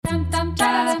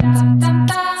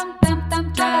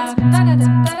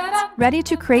ready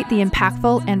to create the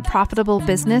impactful and profitable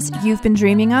business you've been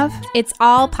dreaming of? It's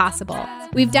all possible.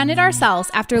 We've done it ourselves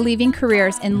after leaving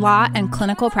careers in law and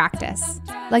clinical practice.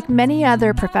 Like many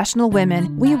other professional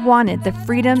women, we wanted the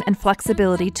freedom and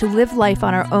flexibility to live life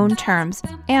on our own terms,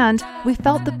 and we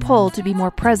felt the pull to be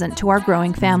more present to our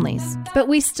growing families. But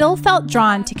we still felt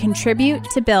drawn to contribute,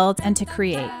 to build, and to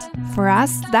create. For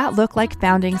us, that looked like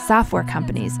founding software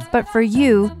companies, but for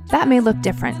you, that may look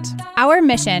different. Our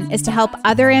mission is to help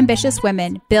other ambitious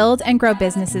women build and grow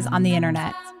businesses on the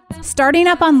internet. Starting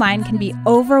up online can be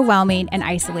overwhelming and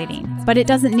isolating, but it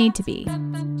doesn't need to be.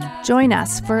 Join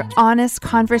us for honest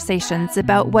conversations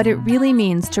about what it really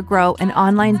means to grow an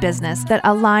online business that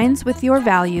aligns with your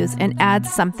values and adds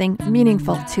something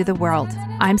meaningful to the world.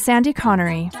 I'm Sandy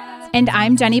Connery. And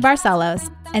I'm Jenny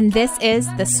Barcelos, and this is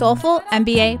the Soulful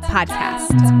MBA Podcast.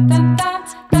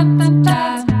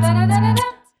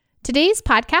 Today's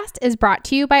podcast is brought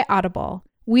to you by Audible.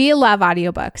 We love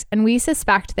audiobooks, and we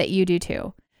suspect that you do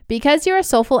too. Because you're a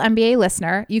Soulful MBA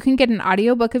listener, you can get an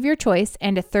audiobook of your choice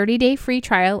and a 30-day free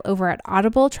trial over at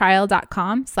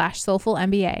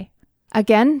audibletrial.com/soulfulmba.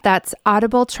 Again, that's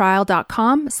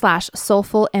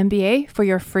audibletrial.com/soulfulmba for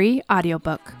your free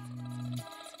audiobook.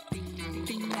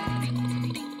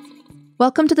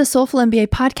 Welcome to the Soulful MBA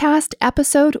Podcast,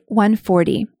 episode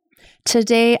 140.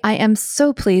 Today, I am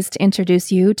so pleased to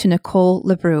introduce you to Nicole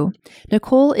LeBrew.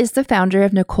 Nicole is the founder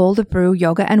of Nicole LeBrew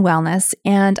Yoga and Wellness,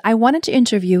 and I wanted to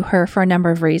interview her for a number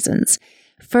of reasons.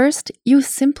 First, you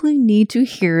simply need to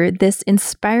hear this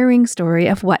inspiring story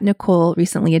of what Nicole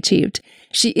recently achieved.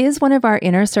 She is one of our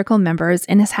Inner Circle members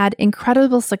and has had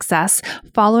incredible success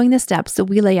following the steps that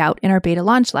we lay out in our Beta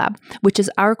Launch Lab, which is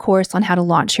our course on how to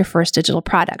launch your first digital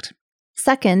product.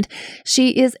 Second, she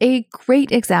is a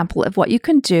great example of what you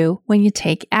can do when you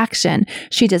take action.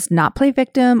 She does not play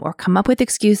victim or come up with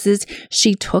excuses.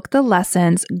 She took the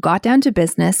lessons, got down to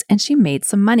business, and she made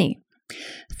some money.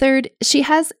 Third, she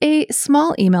has a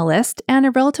small email list and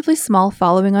a relatively small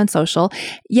following on social,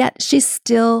 yet she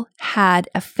still had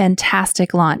a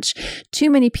fantastic launch. Too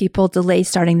many people delay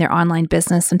starting their online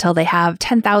business until they have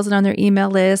 10,000 on their email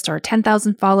list or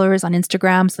 10,000 followers on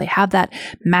Instagram, so they have that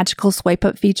magical swipe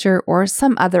up feature or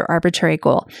some other arbitrary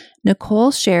goal.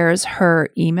 Nicole shares her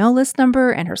email list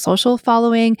number and her social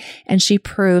following, and she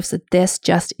proves that this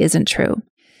just isn't true.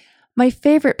 My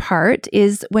favorite part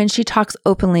is when she talks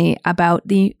openly about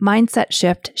the mindset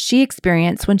shift she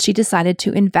experienced when she decided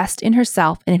to invest in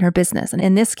herself and in her business. And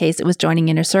in this case, it was joining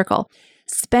Inner Circle.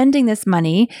 Spending this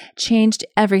money changed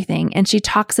everything, and she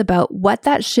talks about what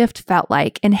that shift felt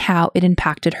like and how it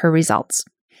impacted her results.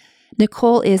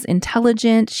 Nicole is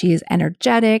intelligent, she is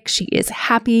energetic, she is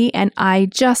happy, and I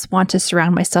just want to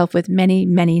surround myself with many,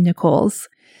 many Nicoles.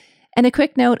 And a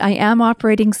quick note, I am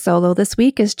operating solo this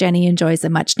week as Jenny enjoys a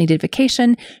much needed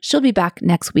vacation. She'll be back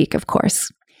next week, of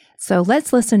course. So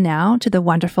let's listen now to the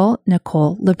wonderful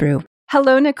Nicole LeBrew.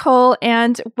 Hello, Nicole,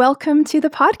 and welcome to the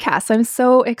podcast. I'm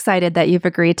so excited that you've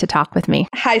agreed to talk with me.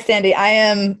 Hi, Sandy. I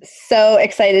am so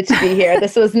excited to be here.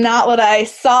 This was not what I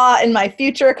saw in my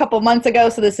future a couple months ago,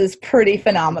 so this is pretty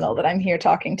phenomenal that I'm here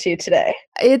talking to you today.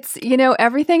 It's,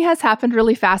 everything has happened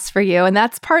really fast for you, and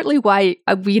that's partly why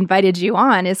we invited you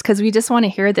on, is because we just want to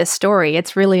hear this story.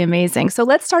 It's really amazing. So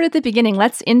let's start at the beginning.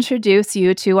 Let's introduce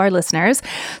you to our listeners.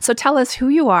 So tell us who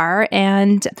you are,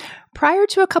 and prior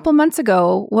to a couple months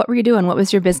ago, what were you doing? What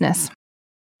was your business?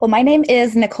 Well, my name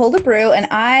is Nicole LeBrew, and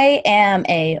I am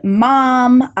a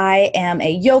mom. I am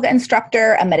a yoga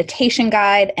instructor, a meditation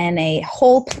guide, and a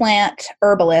whole plant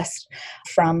herbalist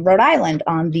from Rhode Island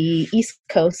on the East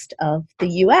Coast of the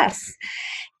U.S.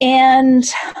 And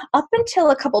up until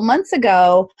a couple months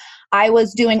ago, I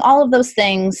was doing all of those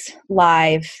things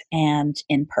live and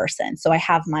in person. So I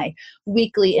have my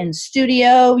weekly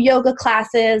in-studio yoga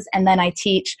classes, and then I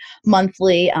teach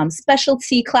monthly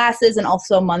specialty classes and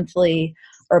also monthly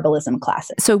herbalism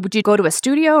classes. So would you go to a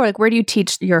studio, or where do you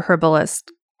teach your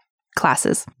herbalist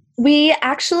classes? We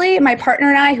actually, my partner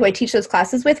and I, who I teach those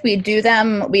classes with, we do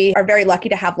them. We are very lucky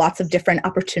to have lots of different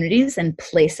opportunities and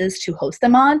places to host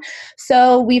them on.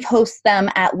 So we've hosted them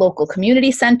at local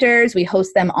community centers. We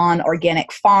host them on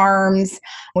organic farms.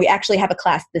 We actually have a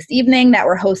class this evening that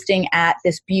we're hosting at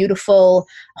this beautiful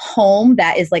home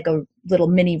that is like a little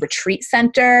mini retreat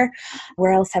center.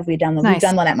 Where else have we done them? Nice. We've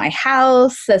done one at my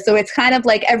house. So it's kind of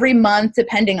like every month,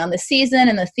 depending on the season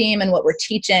and the theme and what we're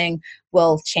teaching,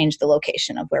 we'll change the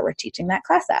location of where we're teaching that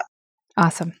class at.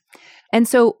 Awesome. And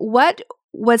so what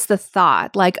was the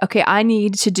thought? Like, okay, I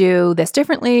need to do this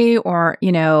differently, or,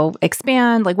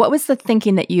 expand. Like, what was the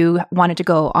thinking that you wanted to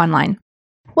go online?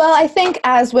 Well, I think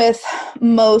as with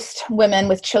most women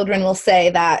with children will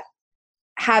say that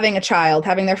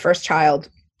having their first child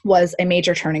was a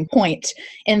major turning point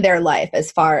in their life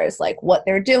as far as like what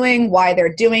they're doing, why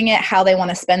they're doing it, how they want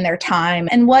to spend their time,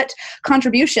 and what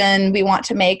contribution we want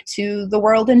to make to the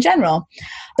world in general.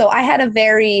 So I had a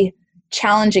very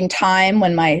challenging time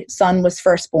when my son was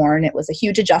first born. It was a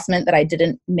huge adjustment that I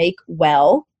didn't make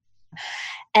well.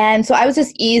 And so I was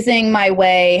just easing my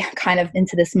way kind of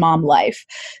into this mom life.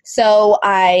 So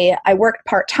I worked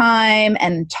part-time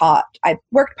and taught. I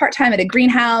worked part-time at a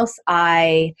greenhouse.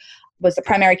 I was the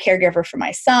primary caregiver for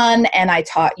my son, and I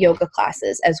taught yoga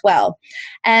classes as well.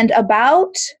 And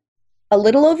about a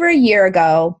little over a year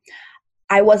ago,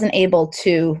 I wasn't able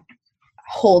to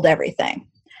hold everything.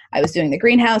 I was doing the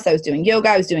greenhouse, I was doing yoga,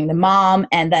 I was doing the mom,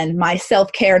 and then my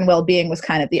self-care and well-being was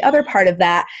kind of the other part of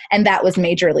that, and that was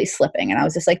majorly slipping. And I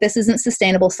was just like, this isn't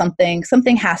sustainable, something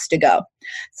has to go.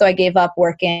 So I gave up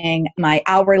working my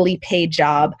hourly paid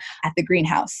job at the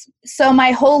greenhouse. So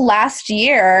my whole last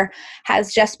year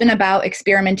has just been about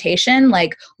experimentation,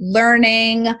 like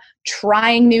learning,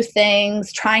 trying new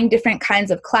things, trying different kinds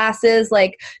of classes,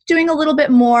 like doing a little bit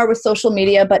more with social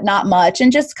media, but not much,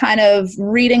 and just kind of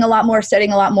reading a lot more,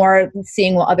 studying a lot more,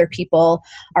 seeing what other people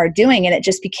are doing. And it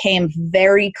just became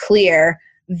very clear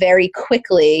very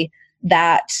quickly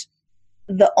that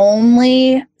the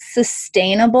only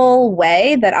sustainable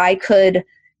way that I could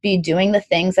be doing the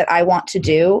things that I want to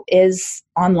do is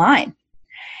online.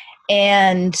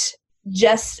 And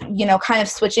just, kind of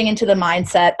switching into the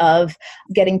mindset of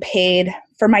getting paid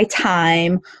for my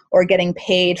time or getting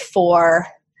paid for,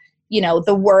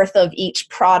 the worth of each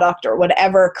product or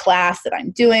whatever class that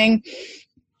I'm doing.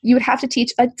 You would have to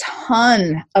teach a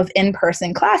ton of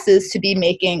in-person classes to be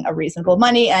making a reasonable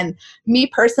money. And me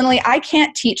personally, I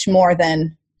can't teach more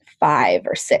than 5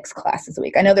 or 6 classes a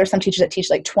week. I know there's some teachers that teach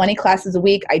like 20 classes a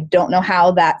week. I don't know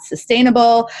how that's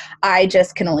sustainable. I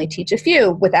just can only teach a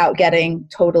few without getting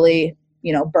totally,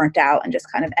 burnt out and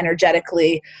just kind of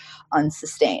energetically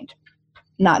unsustained,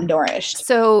 not nourished.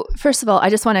 So first of all, I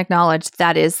just want to acknowledge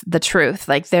that is the truth.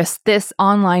 Like this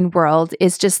online world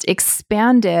is just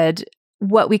expanded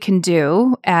what we can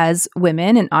do as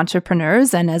women and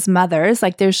entrepreneurs and as mothers.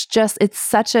 Like it's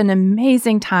such an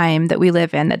amazing time that we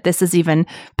live in that this is even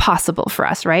possible for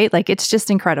us, right? Like it's just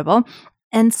incredible.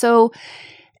 And so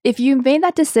if you made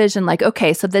that decision, like,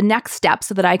 okay, so the next step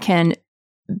so that I can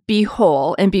be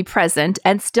whole and be present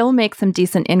and still make some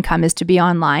decent income is to be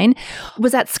online.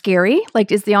 Was that scary? Like,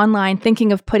 is the online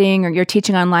thinking of putting or you're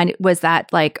teaching online, was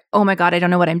that like, oh my God, I don't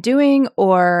know what I'm doing?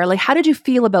 Or like, how did you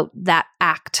feel about that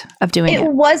act of doing it?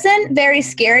 It wasn't very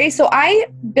scary. So I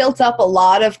built up a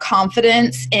lot of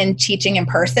confidence in teaching in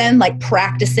person, like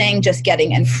practicing, just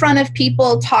getting in front of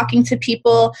people, talking to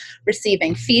people,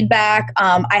 receiving feedback.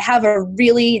 I have a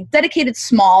really dedicated,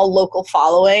 small local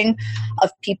following of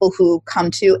people who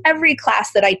come to every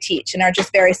class that I teach and are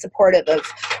just very supportive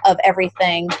of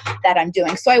everything that I'm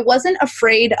doing. So I wasn't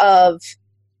afraid of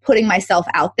putting myself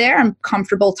out there. I'm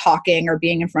comfortable talking or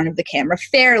being in front of the camera,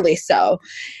 fairly so.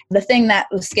 The thing that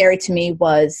was scary to me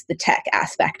was the tech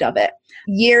aspect of it.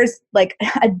 Years, like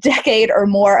a decade or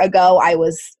more ago, I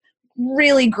was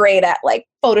really great at like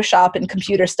Photoshop and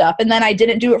computer stuff. And then I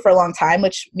didn't do it for a long time,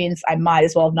 which means I might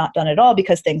as well have not done it all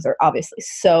because things are obviously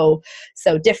so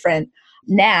different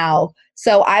now.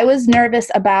 So I was nervous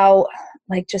about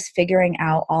like just figuring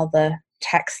out all the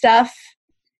tech stuff,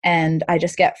 and I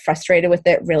just get frustrated with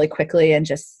it really quickly and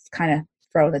just kind of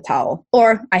throw in the towel,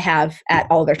 or I have at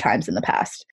all other times in the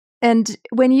past. And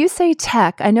when you say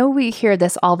tech, I know we hear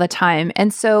this all the time.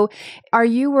 And so are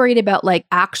you worried about like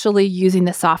actually using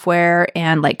the software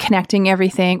and like connecting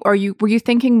everything? Or were you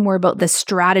thinking more about the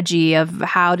strategy of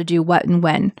how to do what and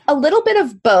when? A little bit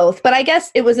of both, but I guess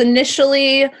it was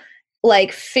initially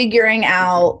like figuring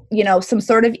out, some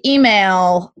sort of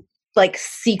email like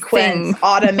sequence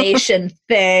automation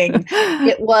thing.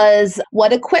 It was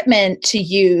what equipment to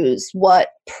use, what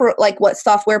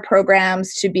software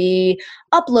programs to be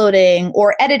uploading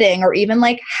or editing, or even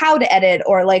like how to edit,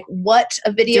 or like what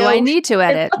a video do I need to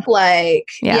edit look like.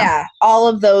 Yeah, all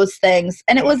of those things.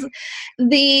 And it was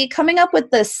the coming up with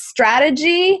the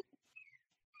strategy.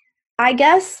 I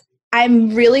guess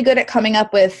I'm really good at coming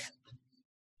up with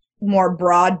more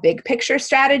broad, big picture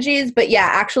strategies, but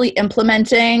actually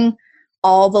implementing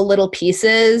all the little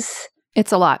pieces.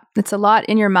 It's a lot. It's a lot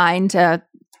in your mind to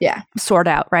sort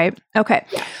out, right? Okay.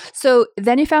 Yeah. So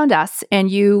then you found us and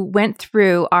you went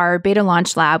through our Beta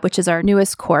Launch Lab, which is our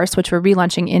newest course, which we're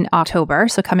relaunching in October.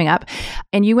 So coming up,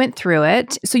 and you went through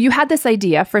it. So you had this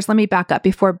idea. First, let me back up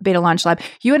before Beta Launch Lab.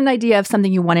 You had an idea of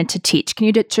something you wanted to teach. Can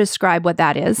you describe what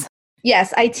that is?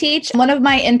 Yes, I teach. One of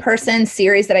my in-person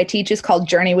series that I teach is called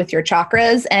Journey with Your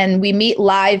Chakras, and we meet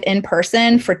live in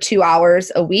person for 2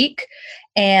 hours a week.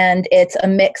 And it's a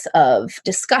mix of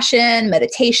discussion,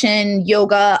 meditation,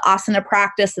 yoga, asana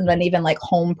practice, and then even like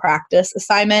home practice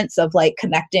assignments of like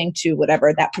connecting to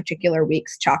whatever that particular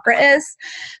week's chakra is.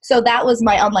 So that was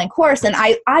my online course. And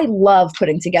I love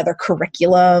putting together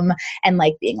curriculum and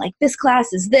like being like, this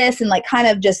class is this, and like kind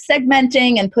of just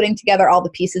segmenting and putting together all the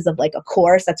pieces of like a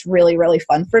course. That's really, really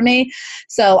fun for me.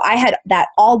 So I had that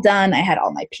all done. I had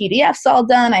all my PDFs all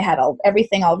done. I had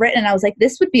everything all written. And I was like,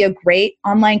 this would be a great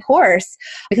online course.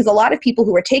 Because a lot of people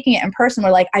who were taking it in person were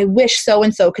like, I wish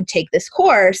so-and-so could take this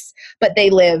course, but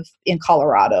they live in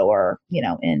Colorado or,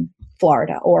 in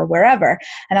Florida or wherever.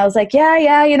 And I was like,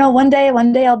 yeah, one day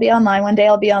I'll be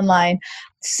online.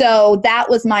 So that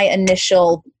was my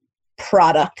initial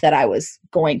product that I was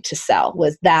going to sell,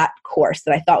 was that course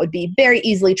that I thought would be very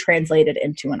easily translated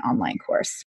into an online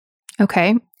course.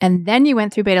 Okay. And then you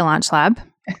went through Beta Launch Lab.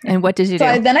 And what did you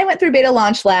do? Then I went through Beta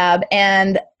Launch Lab,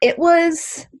 and it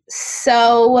was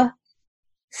so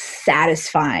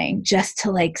satisfying just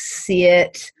to like see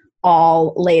it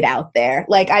all laid out there.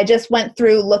 Like I just went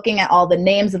through looking at all the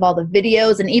names of all the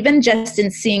videos, and even just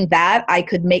in seeing that, I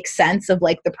could make sense of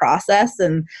like the process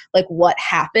and like what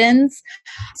happens.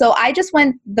 So I just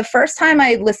went, the first time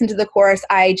I listened to the course,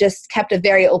 I just kept a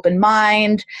very open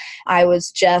mind. I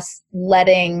was just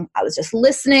listening. I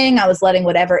was letting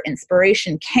whatever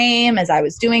inspiration came as I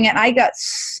was doing it. And I got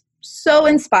so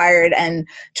inspired, and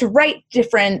to write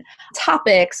different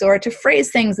topics or to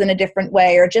phrase things in a different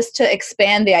way, or just to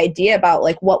expand the idea about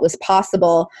like what was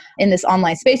possible in this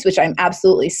online space, which I'm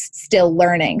absolutely still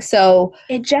learning. So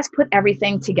it just put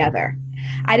everything together.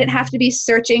 I didn't have to be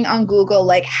searching on Google,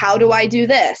 like, how do I do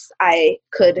this? I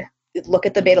could look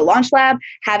at the Beta Launch Lab,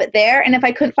 have it there. And if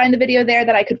I couldn't find the video there,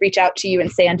 that I could reach out to you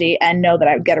and Sandy and know that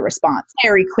I would get a response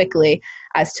very quickly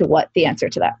as to what the answer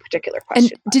to that particular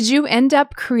question was. Did you end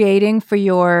up creating for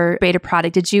your beta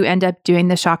product? Did you end up doing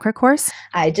the chakra course?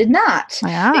 I did not.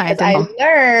 Yeah, because I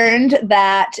learned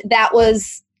that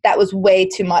was way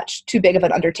too big of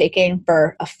an undertaking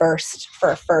for a first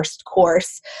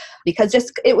course, because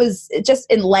it was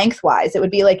in lengthwise, it would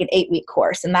be like an 8-week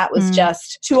course. And that was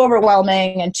just too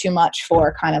overwhelming and too much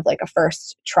for kind of like a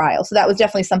first trial. So that was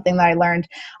definitely something that I learned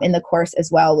in the course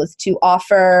as well, was to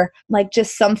offer like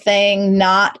just something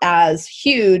not as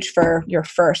huge for your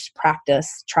first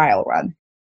practice trial run.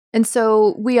 And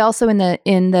so we also in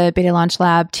the Beta Launch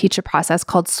Lab teach a process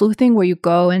called sleuthing, where you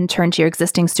go and turn to your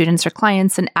existing students or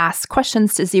clients and ask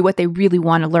questions to see what they really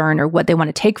want to learn or what they want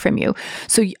to take from you.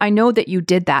 So I know that you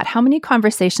did that. How many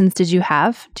conversations did you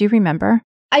have? Do you remember?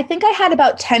 I think I had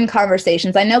about 10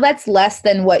 conversations. I know that's less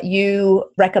than what you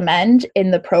recommend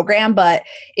in the program, but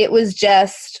it was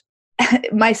just,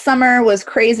 my summer was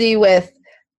crazy with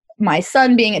my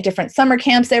son being at different summer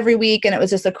camps every week. And it was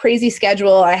just a crazy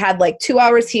schedule. I had like 2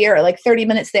 hours here or like 30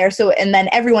 minutes there. So, and then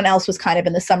everyone else was kind of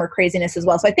in the summer craziness as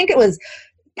well. So I think it was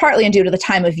partly due to the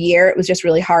time of year. It was just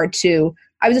really hard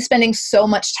I was just spending so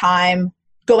much time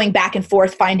going back and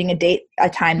forth, finding a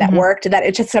time that worked, that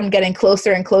it just, I'm getting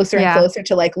closer and closer and closer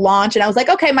to like launch. And I was like,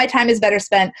 okay, my time is better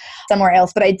spent somewhere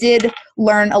else. But I did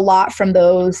learn a lot from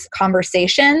those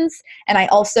conversations. And I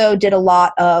also did a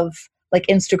lot of like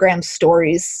Instagram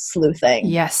stories sleuthing.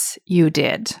 Yes, you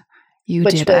did. You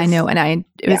did. I know. And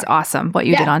it was awesome what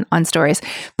you did on stories.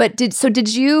 But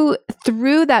did you,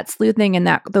 through that sleuthing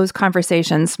and those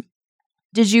conversations,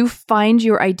 did you find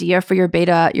your idea for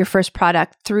your first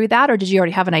product through that, or did you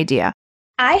already have an idea?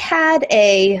 I had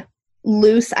a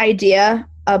loose idea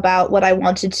about what I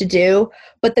wanted to do,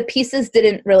 but the pieces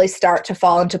didn't really start to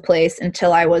fall into place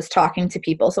until I was talking to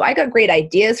people. So I got great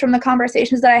ideas from the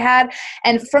conversations that I had.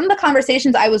 And from the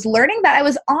conversations, I was learning that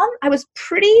I was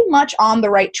pretty much on the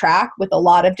right track with a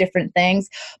lot of different things.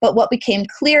 But what became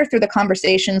clear through the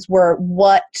conversations were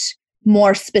what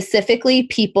more specifically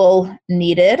people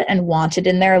needed and wanted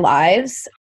in their lives.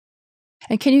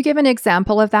 And can you give an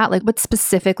example of that? Like, what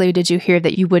specifically did you hear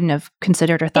that you wouldn't have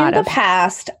considered or thought of? In the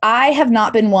past, I have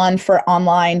not been one for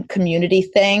online community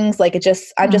things. Like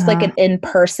I'm just like an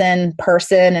in-person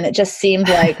person, and it just seemed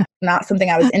like not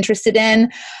something I was interested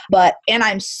in. And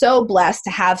I'm so blessed to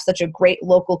have such a great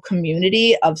local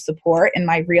community of support in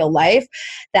my real life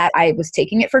that I was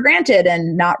taking it for granted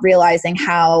and not realizing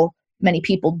how many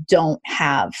people don't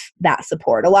have that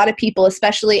support. A lot of people,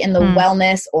 especially in the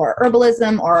wellness or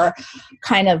herbalism or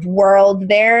kind of world,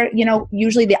 they're,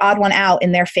 usually the odd one out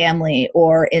in their family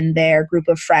or in their group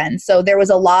of friends. So there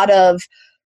was a lot of,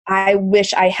 I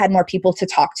wish I had more people to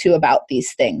talk to about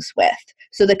these things with.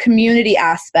 So the community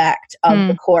aspect of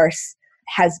the course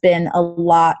has been a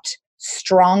lot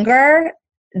stronger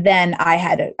than I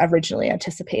had originally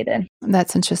anticipated.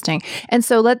 That's interesting. And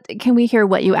so can we hear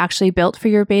what you actually built for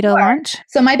your beta launch?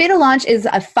 So my beta launch is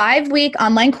a 5-week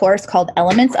online course called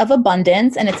Elements of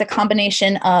Abundance. And it's a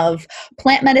combination of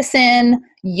plant medicine,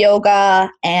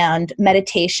 yoga, and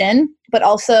meditation. But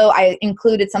also I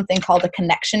included something called a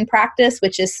connection practice,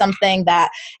 which is something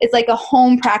that it's like a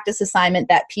home practice assignment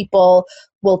that people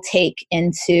will take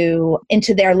into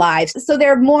their lives. So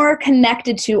they're more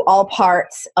connected to all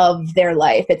parts of their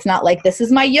life. It's not like this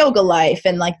is my yoga life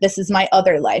and like this is my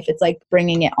other life. It's like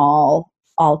bringing it all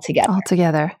together. All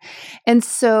together. And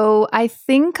so I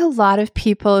think a lot of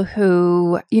people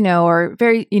who, are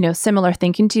very, similar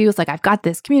thinking to you is like, I've got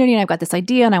this community and I've got this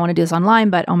idea and I want to do this online,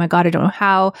 but oh my God, I don't know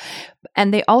how.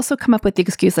 And they also come up with the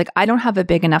excuse, like, I don't have a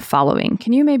big enough following.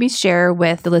 Can you maybe share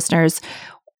with the listeners,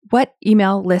 what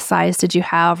email list size did you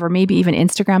have, or maybe even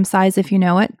Instagram size if you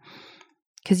know it?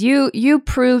 Because you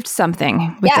proved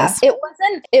something with this.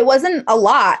 It wasn't a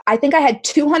lot. I think I had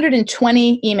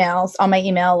 220 emails on my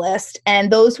email list,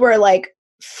 and those were like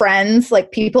friends,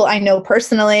 like people I know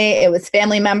personally. It was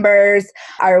family members.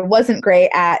 I wasn't great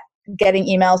at getting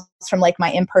emails from like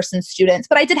my in-person students,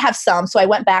 but I did have some. So I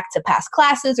went back to past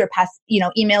classes or past,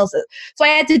 emails. So I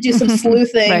had to do some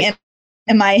sleuthing right.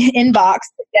 in my inbox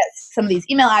to get some of these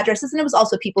email addresses. And it was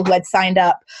also people who had signed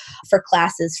up for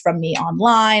classes from me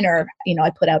online, or,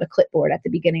 I put out a clipboard at the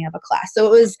beginning of a class. So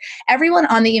it was everyone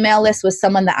on the email list was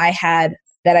someone that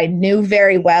I knew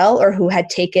very well, or who had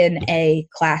taken a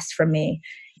class from me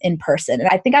in person. And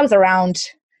I think I was around,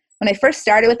 when I first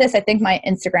started with this, I think my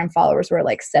Instagram followers were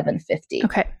like 750.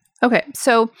 Okay.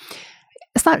 So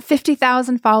it's not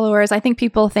 50,000 followers. I think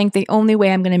people think the only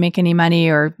way I'm going to make any money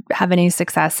or have any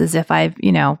success is if I've,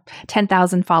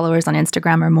 10,000 followers on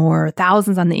Instagram or more, or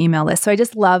thousands on the email list. So I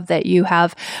just love that you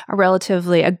have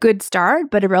a good start,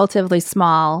 but a relatively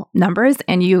small numbers,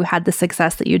 and you had the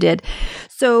success that you did.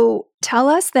 So tell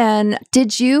us then,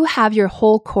 did you have your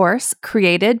whole course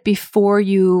created before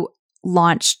you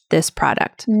launched this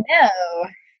product? No.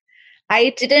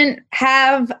 I didn't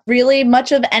have really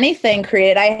much of anything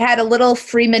created. I had a little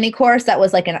free mini course that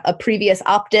was like a previous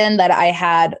opt-in that I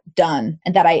had done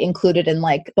and that I included in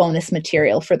like bonus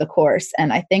material for the course.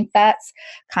 And I think that's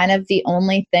kind of the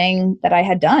only thing that I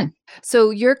had done. So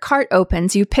your cart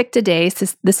opens, you picked a day. So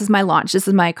this is my launch. This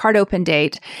is my cart open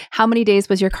date. How many days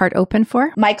was your cart open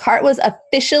for? My cart was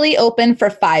officially open for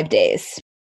 5 days.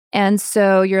 And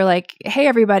so you're like, hey,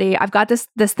 everybody, I've got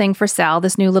this thing for sale,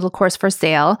 this new little course for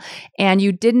sale. And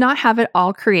you did not have it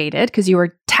all created because you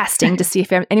were testing to see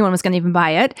if anyone was going to even buy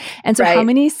it. And so How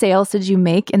many sales did you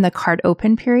make in the cart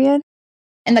open period?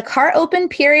 In the cart open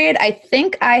period, I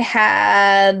think I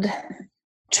had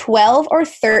 12 or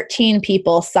 13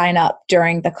 people sign up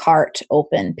during the cart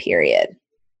open period.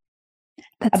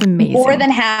 That's amazing. More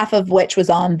than half of which was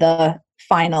on the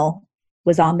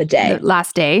day. The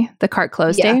last day, the cart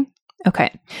close day?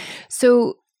 Okay.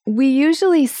 So we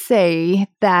usually say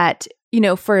that,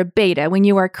 for a beta, when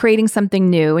you are creating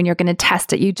something new and you're going to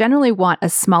test it, you generally want a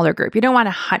smaller group. You don't want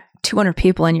 200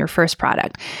 people in your first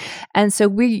product. And so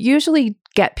we usually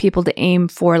get people to aim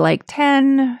for like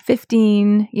 10,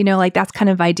 15, that's kind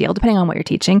of ideal depending on what you're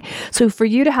teaching. So for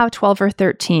you to have 12 or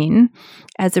 13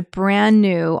 as a brand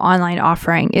new online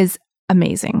offering is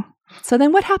amazing. So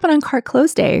then what happened on cart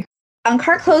close day? On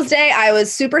cart close day, I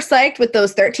was super psyched with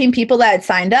those 13 people that had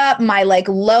signed up. My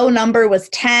low number was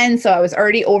 10. So I was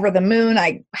already over the moon.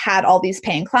 I had all these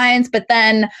paying clients, but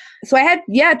then, so I had,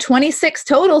 26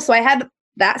 total. So I had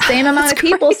that same amount of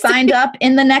people signed up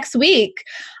in the next week,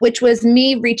 which was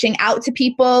me reaching out to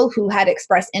people who had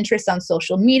expressed interest on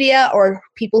social media, or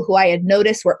people who I had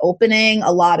noticed were opening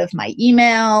a lot of my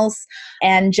emails,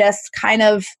 and just kind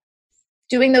of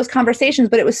doing those conversations.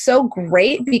 But it was so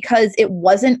great because it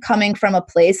wasn't coming from a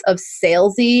place of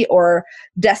salesy or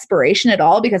desperation at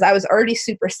all, because I was already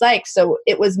super psyched. So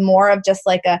it was more of just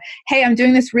like hey, I'm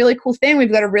doing this really cool thing.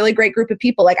 We've got a really great group of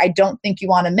people. Like, I don't think you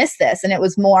want to miss this. And it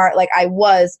was more like I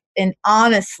was, and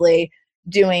honestly,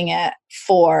 doing it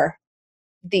for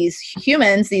these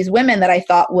humans, these women that I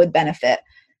thought would benefit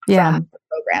from the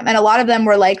program. And a lot of them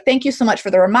were like, thank you so much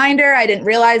for the reminder. I didn't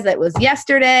realize that it was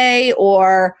yesterday,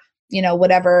 or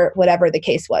whatever the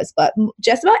case was. But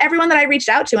just about everyone that I reached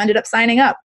out to ended up signing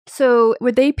up. So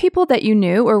were they people that you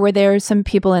knew, or were there some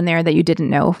people in there that you didn't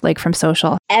know, like from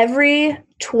social? Every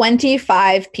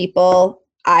 25 people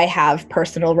I have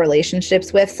personal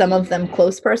relationships with, some of them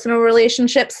close personal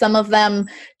relationships, some of them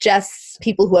just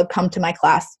people who have come to my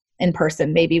class in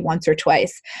person, maybe once or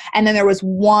twice. And then there was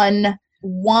one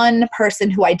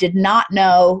person who I did not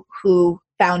know who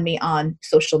found me on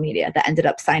social media that ended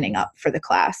up signing up for the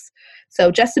class. So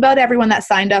just about everyone that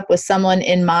signed up was someone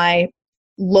in my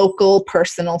local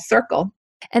personal circle.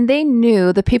 And they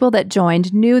knew, the people that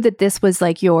joined knew that this was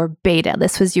like your beta.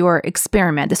 This was your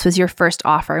experiment. This was your first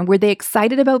offer. And were they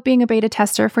excited about being a beta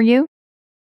tester for you?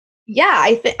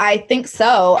 Yeah, I think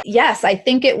so. Yes, I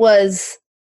think it was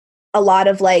a lot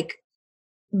of like,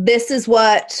 this is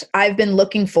what I've been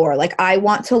looking for. Like, I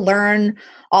want to learn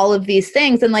all of these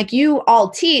things. And like you all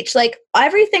teach, like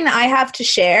everything that I have to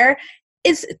share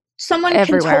is someone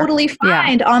everywhere. Can totally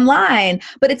find online,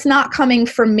 but it's not coming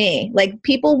from me. Like,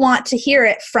 people want to hear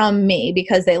it from me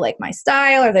because they like my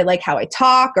style or they like how I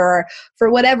talk or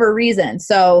for whatever reason.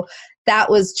 So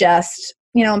that was just,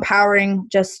 empowering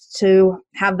just to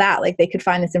have that. Like, they could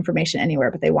find this information anywhere,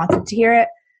 but they wanted to hear it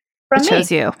from me. It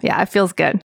shows you. Yeah, it feels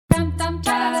good.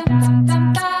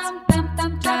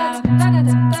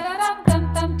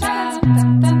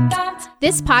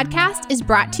 This podcast is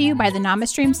brought to you by the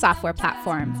NamaStream software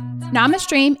platform.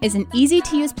 NamaStream is an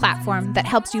easy-to-use platform that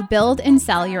helps you build and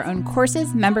sell your own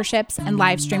courses, memberships, and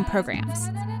live stream programs.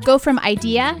 Go from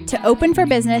idea to open for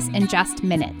business in just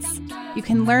minutes. You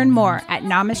can learn more at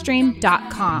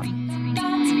namastream.com.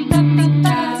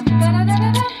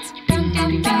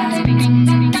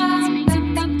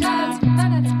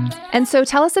 And so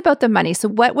tell us about the money. So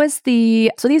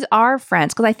these are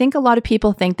friends, because I think a lot of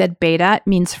people think that beta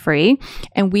means free,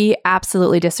 and we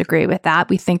absolutely disagree with that.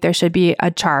 We think there should be a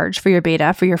charge for your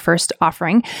beta, for your first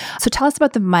offering. So tell us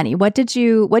about the money. What do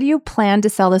you plan to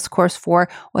sell this course for,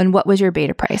 and what was your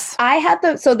beta price? I had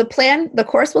the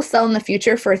course will sell in the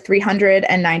future for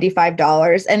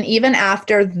 $395. And even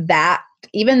after that,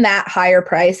 even that higher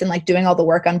price and like doing all the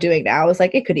work I'm doing now, I was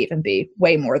like, it could even be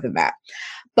way more than that.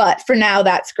 But for now,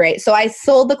 that's great. So I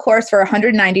sold the course for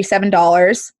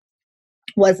 $197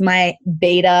 was my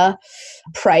beta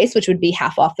price, which would be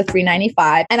half off the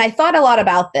 $395. And I thought a lot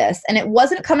about this, and it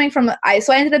wasn't coming from,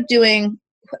 so I ended up doing,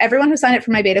 everyone who signed up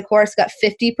for my beta course got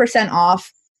 50%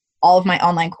 off all of my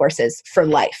online courses for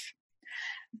life,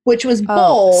 which was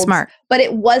bold. Smart. But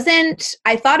it wasn't,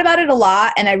 I thought about it a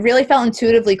lot, and I really felt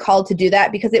intuitively called to do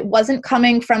that because it wasn't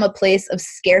coming from a place of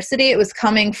scarcity. It was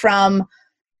coming from,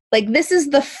 like, this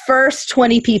is the first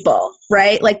 20 people,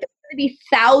 right? Like, there's going to be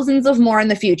thousands of more in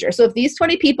the future. So if these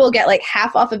 20 people get like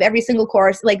half off of every single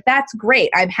course, like, that's great.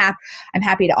 I'm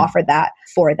happy to offer that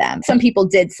for them. Some people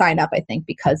did sign up, I think,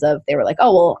 because they were like,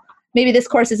 oh, well, maybe this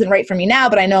course isn't right for me now,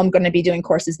 but I know I'm going to be doing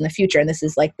courses in the future. And this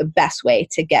is like the best way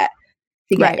to get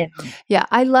right. Yeah.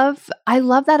 I love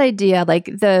that idea. Like,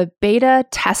 the beta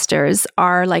testers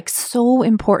are like so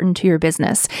important to your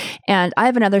business. And I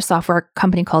have another software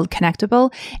company called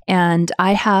Connectable, and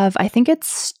I think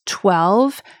it's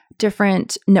 12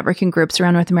 different networking groups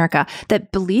around North America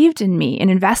that believed in me and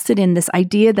invested in this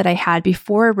idea that I had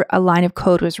before a line of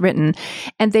code was written.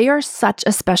 And they are such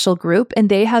a special group, and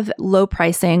they have low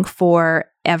pricing forever.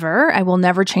 I will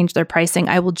never change their pricing.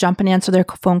 I will jump and answer their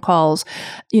phone calls,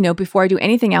 before I do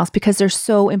anything else, because they're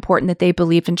so important that they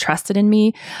believed and trusted in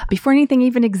me before anything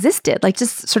even existed. Like,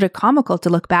 just sort of comical to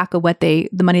look back at the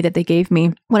money that they gave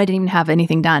me when I didn't even have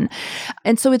anything done.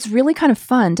 And so it's really kind of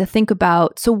fun to think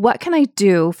about, so what can I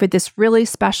do for this really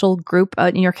special group,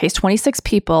 in your case, 26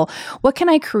 people? What can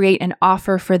I create and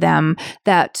offer for them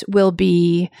that will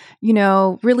be,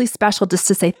 really special, just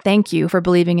to say thank you for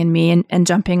believing in me and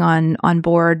jumping on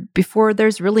board before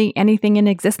there's really anything in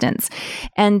existence.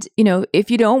 And,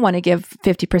 if you don't want to give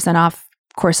 50% off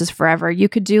courses forever, you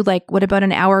could do like, what about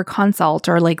an hour consult,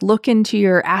 or like look into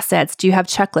your assets. Do you have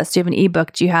checklists? Do you have an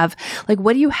ebook? Do you have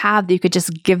what do you have that you could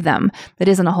just give them that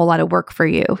isn't a whole lot of work for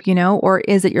you, or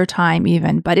is it your time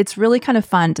even? But it's really kind of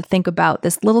fun to think about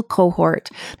this little cohort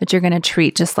that you're going to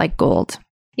treat just like gold.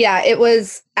 Yeah. It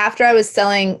was after I was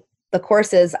selling the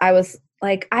courses, I was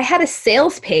like, I had a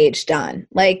sales page done.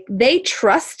 Like, they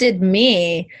trusted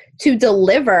me to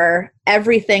deliver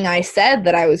everything I said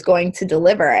that I was going to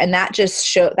deliver. And that just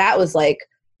showed, that was like,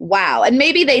 wow. And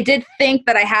maybe they did think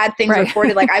that I had things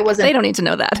recorded. Like, I wasn't they don't need to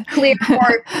know that. clear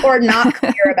or not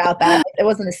clear about that. It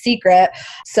wasn't a secret.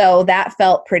 So that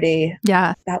felt pretty,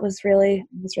 that was really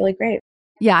great.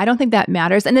 Yeah, I don't think that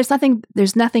matters. And there's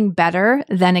nothing better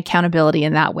than accountability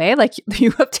in that way. Like, you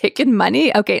have taken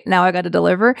money. Okay, now I got to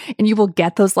deliver, and you will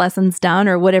get those lessons done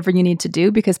or whatever you need to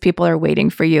do because people are waiting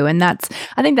for you. And I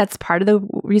think that's part of the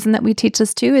reason that we teach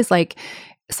this too, is like,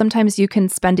 sometimes you can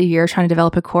spend a year trying to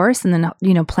develop a course and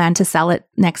then, plan to sell it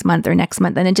next month,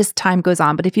 and it just time goes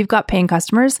on. But if you've got paying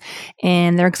customers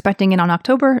and they're expecting it on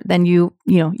October, then you'll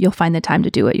find the time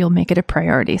to do it. You'll make it a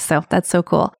priority. So that's so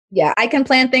cool. Yeah, I can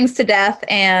plan things to death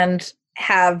and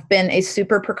have been a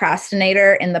super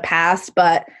procrastinator in the past,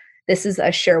 but this is a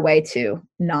sure way to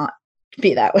not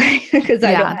be that way because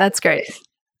I don't have that's a great. choice.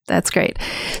 That's great.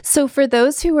 So for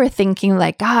those who are thinking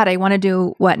like, God, I want to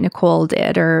do what Nicole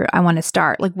did, or I want to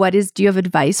start, like do you have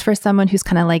advice for someone who's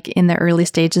kind of like in the early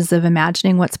stages of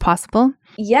imagining what's possible?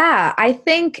 Yeah, I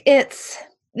think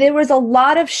there was a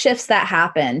lot of shifts that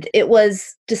happened. It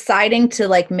was deciding to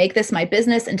like make this my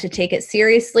business and to take it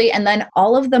seriously. And then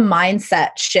all of the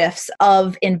mindset shifts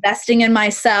of investing in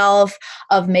myself,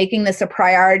 of making this a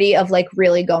priority, of like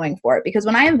really going for it. Because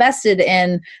when I invested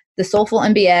in the Soulful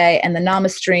MBA and the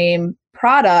NamaStream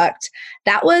product,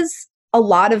 that was a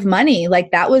lot of money.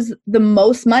 Like that was the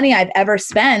most money I've ever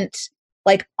spent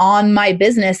like on my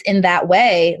business in that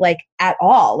way, like at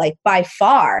all, like by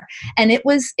far. And it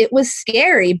was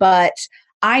scary, but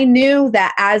I knew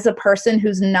that as a person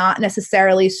who's not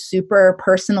necessarily super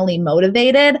personally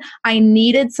motivated, I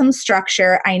needed some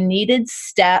structure. I needed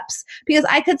steps because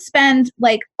I could spend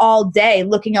like all day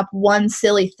looking up one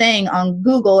silly thing on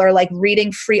Google or like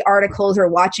reading free articles or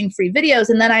watching free videos,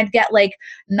 and then I'd get like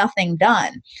nothing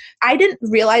done. I didn't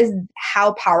realize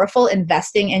how powerful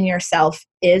investing in yourself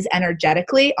is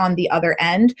energetically on the other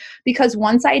end, because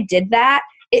once I did that,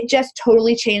 it just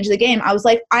totally changed the game. I was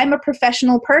like, I'm a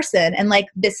professional person and like,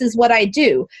 this is what I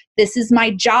do. This is my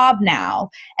job now.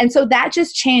 And so that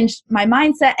just changed my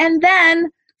mindset. And then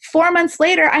 4 months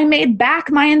later, I made back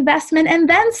my investment and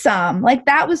then some. Like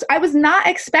I was not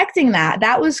expecting that.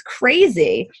 That was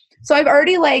crazy. So I've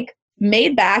already like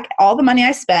made back all the money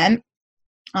I spent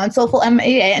on Soulful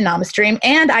MBA and NamaStream.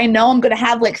 And I know I'm going to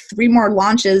have like 3 more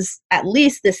launches at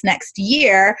least this next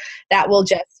year that will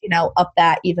just, up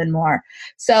that even more.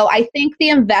 So I think the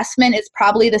investment is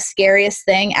probably the scariest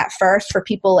thing at first for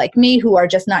people like me who are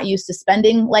just not used to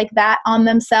spending like that on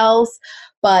themselves.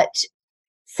 But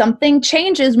something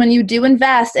changes when you do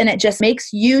invest, and it just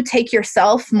makes you take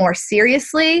yourself more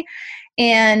seriously.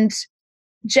 And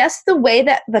just the way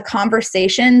that the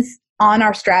conversations on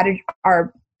our strategy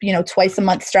are, twice a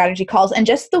month strategy calls, and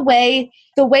just the way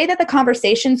that the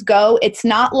conversations go, it's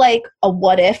not like a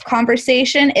what if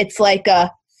conversation. It's like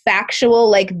a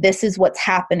factual, like this is what's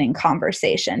happening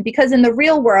conversation. Because in the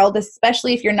real world,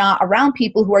 especially if you're not around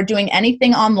people who are doing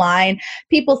anything online,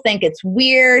 people think it's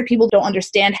weird. People don't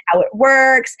understand how it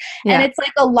works. Yeah. And it's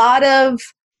like a lot of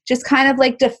just kind of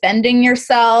like defending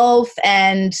yourself,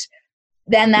 and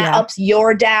then that ups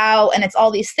your doubt, and it's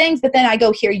all these things. But then I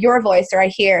go hear your voice, or I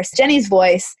hear Jenny's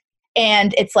voice,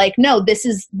 and it's like, no, this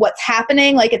is what's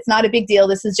happening. Like, it's not a big deal.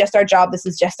 This is just our job. This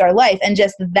is just our life. And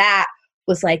just that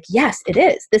was like, yes, it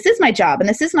is. This is my job and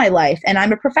this is my life. And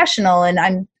I'm a professional and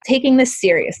I'm taking this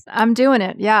serious. I'm doing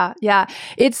it. Yeah. Yeah.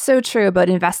 It's so true about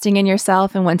investing in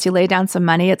yourself. And once you lay down some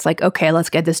money, it's like, okay, let's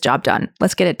get this job done.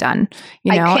 Let's get it done.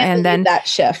 I can't believe that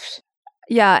shift.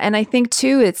 Yeah. And I think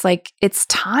too, it's like, it's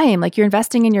time. Like, you're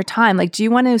investing in your time. Like, do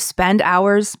you want to spend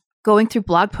hours going through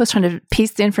blog posts trying to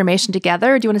piece the information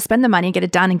together? Or do you want to spend the money, get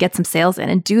it done, and get some sales in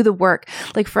and do the work?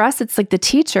 Like, for us, it's like the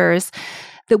teachers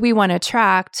that we want to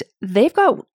attract, they've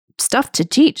got stuff to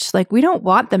teach. Like, we don't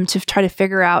want them to try to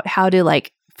figure out how to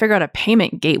figure out a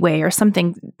payment gateway or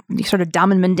something sort of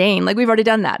dumb and mundane. Like, we've already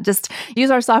done that. Just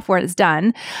use our software and it's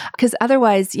done. Because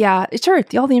otherwise, yeah, sure,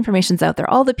 all the information's out there.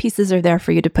 All the pieces are there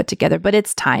for you to put together, but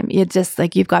it's time. It's just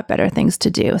like, you've got better things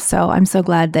to do. So I'm so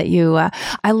glad that you,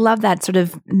 I love that sort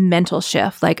of mental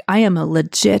shift. Like, I am a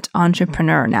legit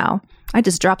entrepreneur now. I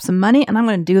just drop some money and I'm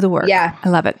going to do the work. Yeah. I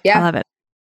love it. Yeah. I love it.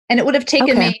 And it would have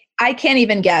taken me, I can't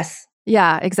even guess.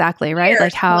 Yeah, exactly. Right. Years,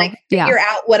 like how, figure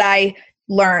out what I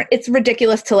learned. It's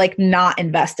ridiculous to not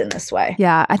invest in this way.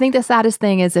 Yeah. I think the saddest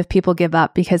thing is if people give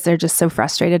up because they're just so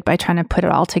frustrated by trying to put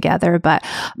it all together. But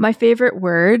my favorite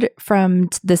word from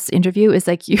this interview is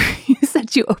you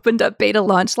said you opened up Beta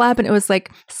Launch Lab and it was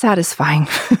satisfying.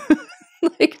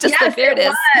 Yes, there it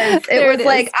is. It was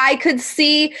like, I could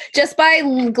see just by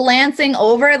glancing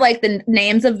over the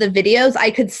names of the videos,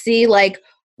 I could see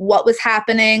what was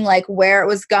happening, where it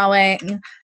was going.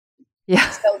 Yeah.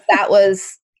 So that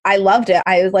was, I loved it.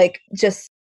 I was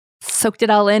just soaked it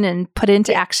all in and put it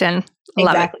into action.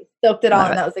 Exactly. Soaked it all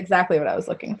in. That was exactly what I was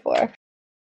looking for.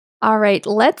 All right.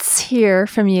 Let's hear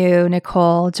from you,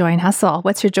 Nicole Joy Hustle.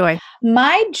 What's your joy?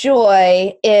 My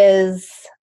joy is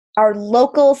our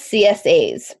local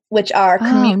CSAs, which are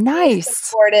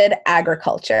community-supported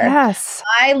agriculture. Yes.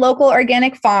 My local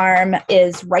organic farm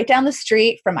is right down the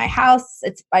street from my house.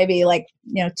 It's maybe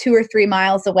 2 or 3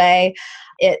 miles away.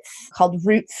 It's called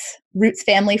Roots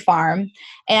Family Farm.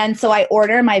 And so I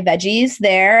order my veggies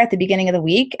there at the beginning of the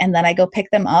week, and then I go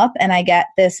pick them up, and I get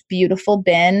this beautiful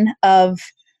bin of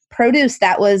produce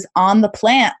that was on the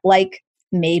plant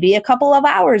maybe a couple of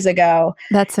hours ago.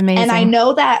 That's amazing. And I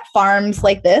know that farms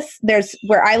like this,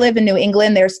 where I live in New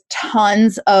England, there's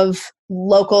tons of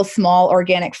local, small,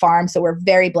 organic farms. So we're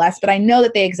very blessed, but I know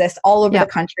that they exist all over the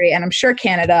country, and I'm sure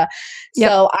Canada.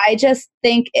 So I just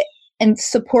think in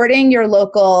supporting your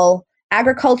local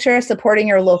agriculture, supporting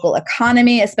your local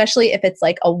economy, especially if it's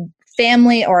like a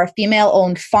family or a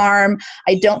female-owned farm,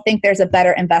 I don't think there's a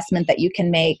better investment that you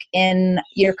can make in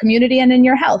your community and in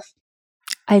your health.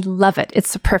 I love it.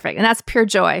 It's perfect. And that's pure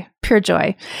joy. Pure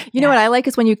joy. You know what I like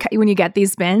is when you get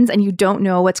these bins and you don't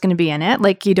know what's going to be in it.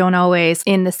 Like you don't always,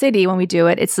 in the city when we do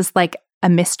it, it's just like a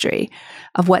mystery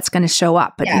of what's going to show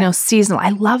up. But, seasonal. I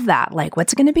love that. Like,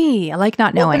 what's it going to be? I like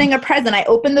not knowing. Opening a present. I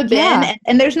open the bin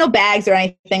and there's no bags or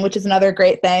anything, which is another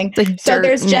great thing. Like so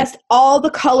there's just all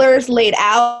the colors laid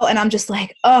out. And I'm just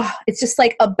like, oh, it's just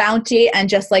like a bounty and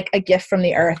just like a gift from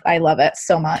the earth. I love it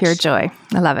so much. Pure joy.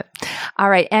 I love it. All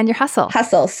right. And your hustle.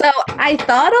 So I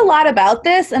thought a lot about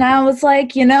this and I was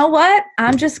like, you know what?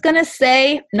 I'm just going to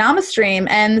say NamaStream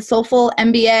and the Soulful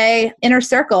MBA Inner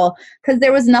Circle, because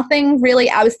there was nothing really,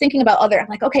 I was thinking about I'm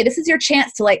like, okay, this is your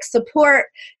chance to like support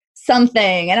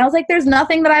something. And I was like, there's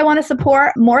nothing that I want to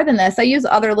support more than this. I use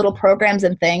other little programs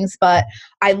and things, but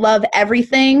I love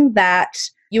everything that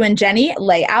you and Jenny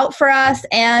lay out for us.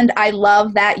 And I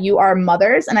love that you are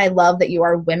mothers, and I love that you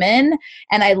are women,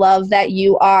 and I love that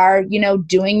you are,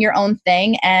 doing your own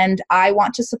thing. And I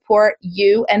want to support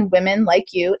you and women like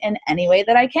you in any way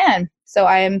that I can. So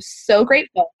I am so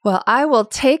grateful. Well, I will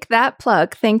take that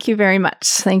plug. Thank you very much.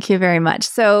 Thank you very much.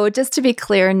 So just to be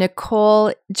clear,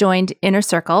 Nicole joined Inner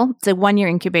Circle. It's a 1-year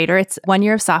incubator. It's 1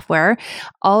 year of software,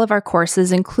 all of our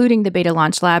courses, including the Beta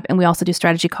Launch Lab. And we also do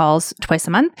strategy calls twice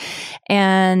a month.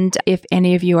 And if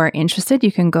any of you are interested,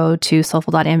 you can go to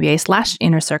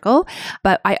soulful.mba/inner circle.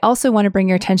 But I also want to bring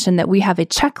your attention that we have a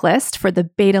checklist for the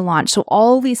beta launch. So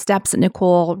all these steps that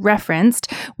Nicole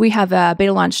referenced, we have a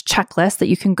beta launch checklist that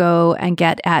you can go and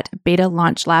get at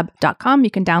betalaunchlab.com.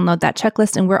 You can download that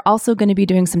checklist. And we're also going to be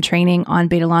doing some training on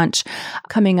beta launch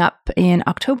coming up in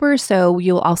October. So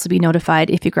you'll also be notified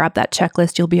if you grab that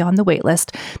checklist, you'll be on the wait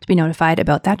list to be notified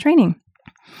about that training.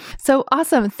 So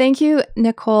awesome. Thank you,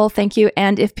 Nicole. Thank you.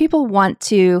 And if people want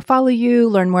to follow you,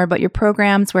 learn more about your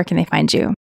programs, where can they find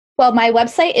you? Well, my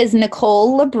website is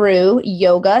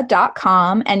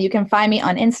NicoleLebreuxYoga.com, and you can find me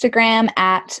on Instagram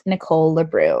at Nicole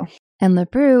Lebreux. And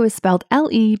Lebreux is spelled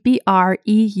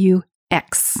Lebreux.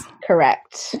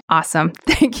 Correct. Awesome.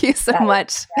 Thank you so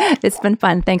much. It's been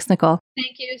fun. Thanks, Nicole.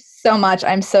 Thank you so much.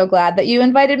 I'm so glad that you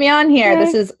invited me on here. Yay.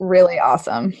 This is really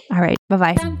awesome. All right.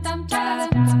 Bye-bye.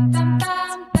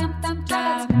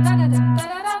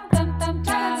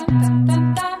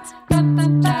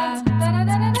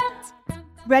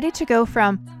 Ready to go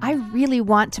from, I really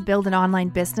want to build an online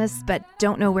business but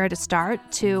don't know where to start,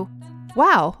 to,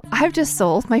 wow, I've just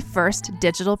sold my first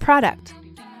digital product.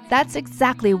 That's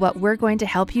exactly what we're going to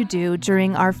help you do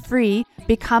during our free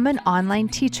Become an Online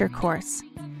Teacher course.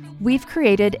 We've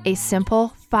created a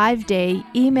simple 5-day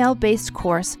email-based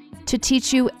course to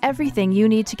teach you everything you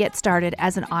need to get started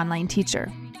as an online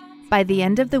teacher. By the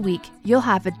end of the week, you'll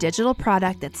have a digital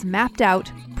product that's mapped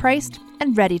out, priced,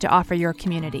 and ready to offer your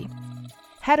community.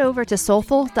 Head over to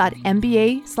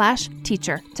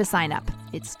soulful.mba/teacher to sign up.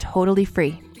 It's totally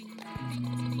free.